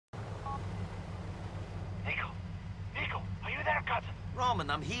cousin. Roman,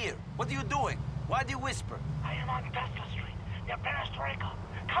 I'm here. What are you doing? Why do you whisper? I am on Vestal Street, near Perestroika.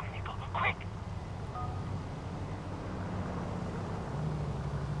 Come, Nico, quick!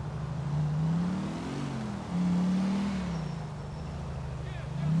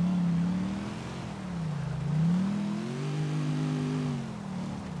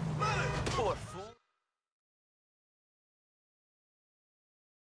 Poor fool.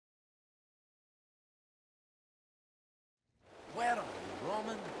 Where are you,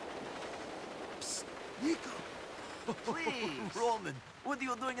 Roman? Psst, Nico! Please! Roman, what are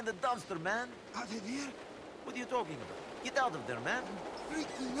you doing in the dumpster, man? Out in here? What are you talking about? Get out of there, man.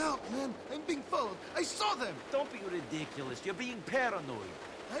 Freaking out, man. I'm being followed. I saw them. Don't be ridiculous. You're being paranoid.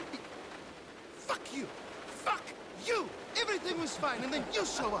 Fuck you! Fuck you! Everything was fine, and then you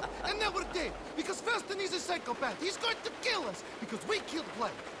show up, and now we're dead. Because Felton is a psychopath. He's going to kill us, because we killed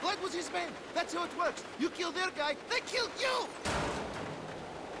Vlad. Vlad was his man. That's how it works. You kill their guy, they killed you!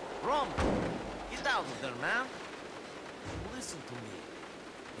 Roman, get out of there, man. Listen to me.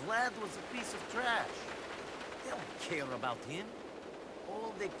 Vlad was a piece of trash. They don't care about him.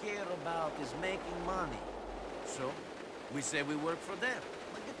 All they care about is making money. So, we say we work for them.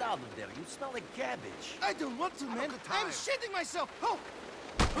 Well, get out of there. You smell like cabbage. I don't want to, man. I'm shitting myself. Oh!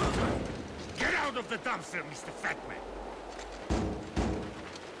 Get out of the dumpster, Mr. Fatman!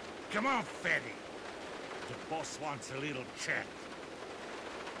 Come on, Fatty. The boss wants a little chat.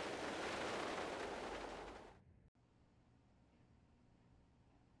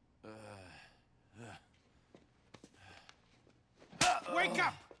 Wake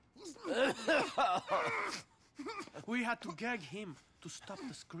up! We had to gag him to stop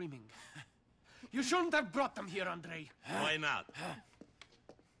the screaming. You shouldn't have brought them here, Andrei. Why not?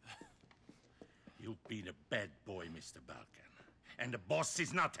 You've been a bad boy, Mr. Balkan. And the boss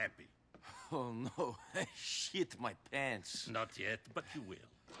is not happy. Oh, no. I shit my pants. Not yet, but you will.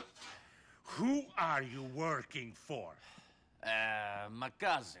 Who are you working for? My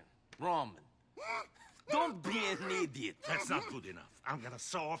cousin, Roman. Don't be an idiot. That's not good enough. I'm gonna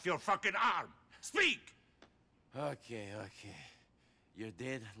saw off your fucking arm. Speak! Okay. You're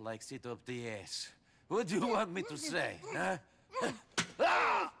dead like sit up the ass. What do you want me to say, huh?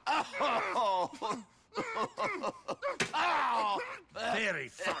 Ow! Very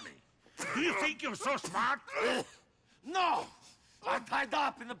funny. Do you think you're so smart? No! I'm tied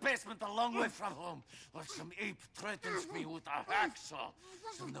up in the basement a long way from home, or some ape threatens me with a hacksaw.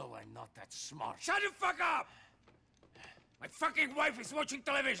 So no, I'm not that smart. Shut the fuck up! My fucking wife is watching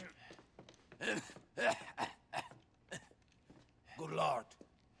television! Good Lord.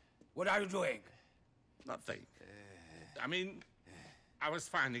 What are you doing? Nothing. I mean, I was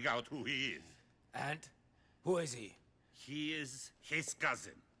finding out who he is. And? Who is he? He is his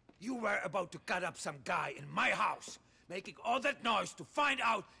cousin. You were about to cut up some guy in my house, making all that noise to find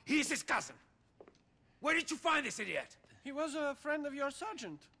out he's his cousin. Where did you find this idiot? He was a friend of your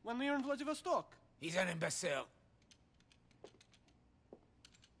sergeant when we were in Vladivostok. He's an imbecile.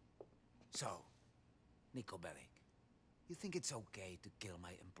 So, Nico Bellic, you think it's okay to kill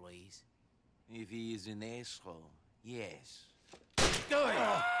my employees? If he is an asshole, yes. Do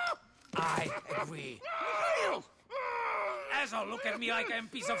it! I agree. Asshole, look at me like I'm a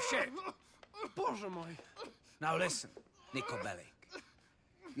piece of shit. Боже мой. Now listen, Nico Bellic.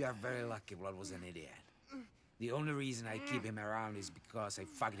 You are very lucky Vlad was an idiot. The only reason I keep him around is because I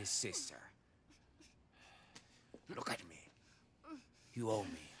fucked his sister. Look at me. You owe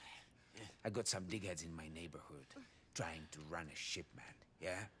me. I got some digheads in my neighborhood trying to run a shipment,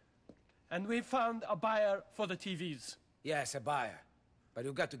 yeah? And we found a buyer for the TVs. Yes, a buyer. But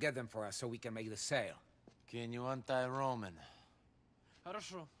you got to get them for us so we can make the sale. Can you untie Roman?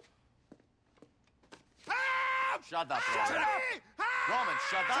 Хорошо. Shut up, Roman. Roman,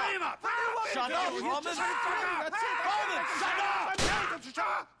 shut up. Shut him up! Shut up, Roman. Roman, shut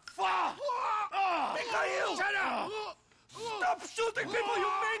up! Fuck! Mikhail! Shut up! Stop shooting people, you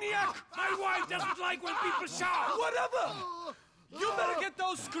maniac! My wife doesn't like when people shout! Whatever! You better get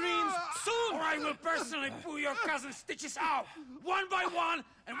those screens soon! Or I will personally pull your cousin's stitches out, one by one,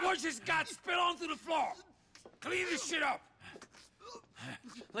 and watch his guts spill onto the floor. Clean this shit up!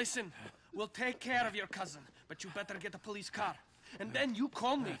 Listen, we'll take care of your cousin, but you better get a police car. And then you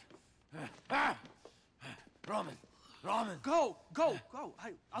call me. Roman, Go!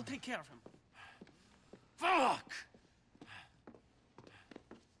 I'll take care of him. fuck!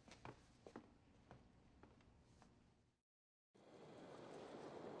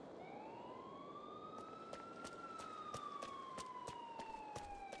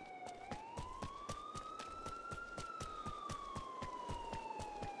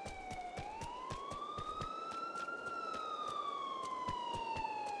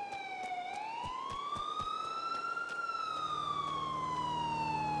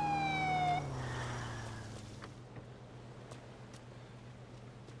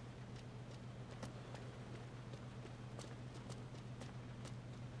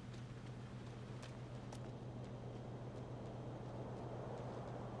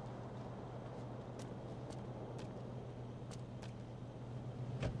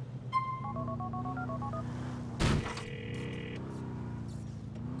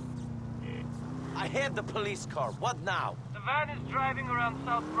 have the police car. What now? The van is driving around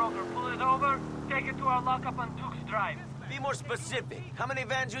South Broker. Pull it over, take it to our lockup on Duke's Drive. Be more specific. How many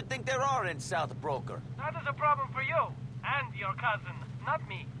vans you think there are in South Broker? That is a problem for you. And your cousin. Not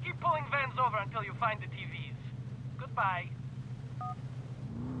me. Keep pulling vans over until you find the TVs. Goodbye.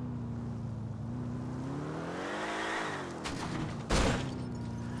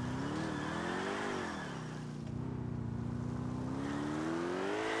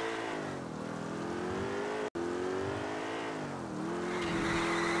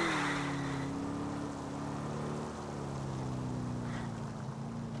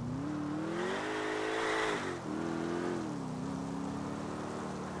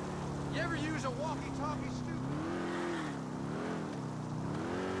 You ever use a walkie-talkie, stupid?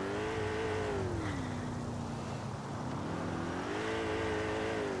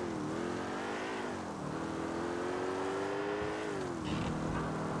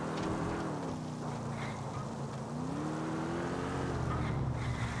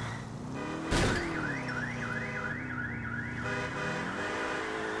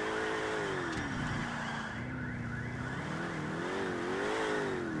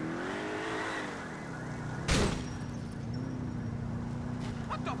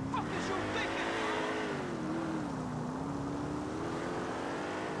 What the fuck is you thinking?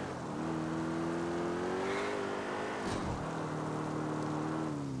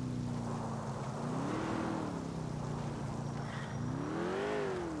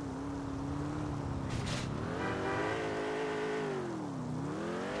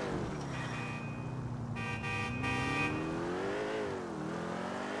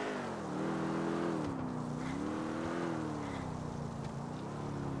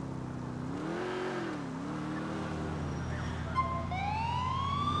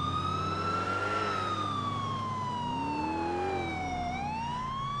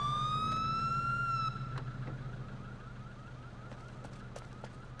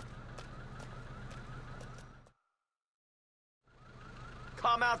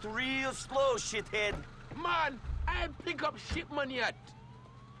 Come out real slow, shithead. Man, I ain't pick up shipment yet.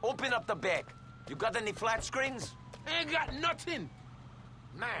 Open up the back. You got any flat screens? Ain't got nothing.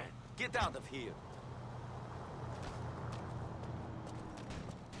 Man, get out of here.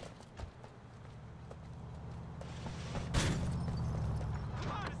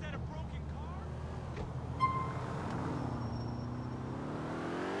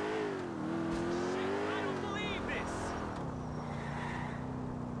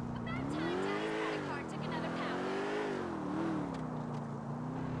 About time Daddy's credit card took another pounding.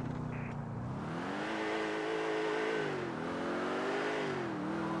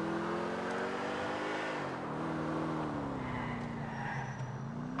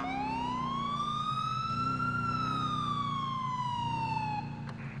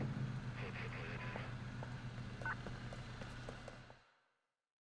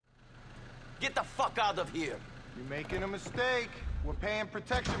 Get the fuck out of here. You're making a mistake. We're paying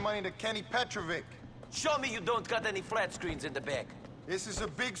protection money to Kenny Petrovic. Show me you don't got any flat screens in the back. This is a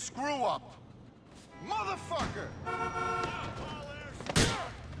big screw-up. Motherfucker!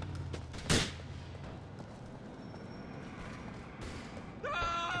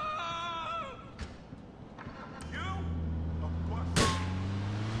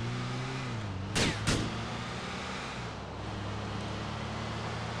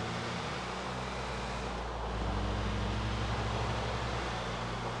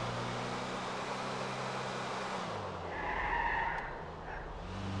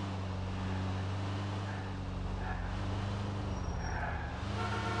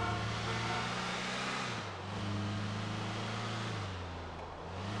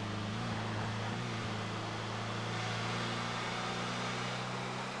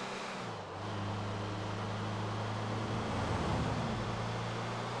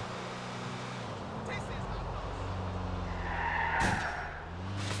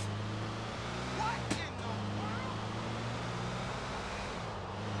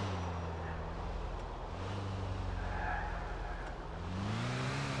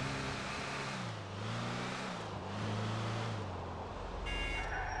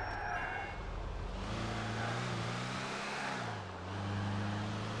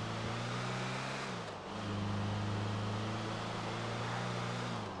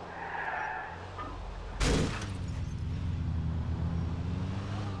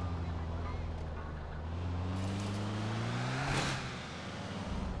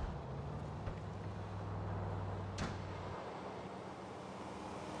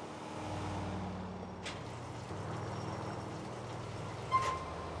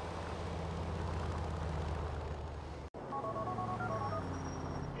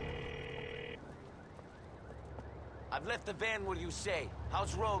 I've left the van where you say.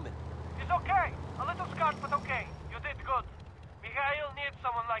 How's Roman? He's okay. A little scarred, but okay. You did good. Mikhail needs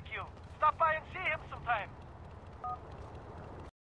someone like you. Stop by and see him sometime.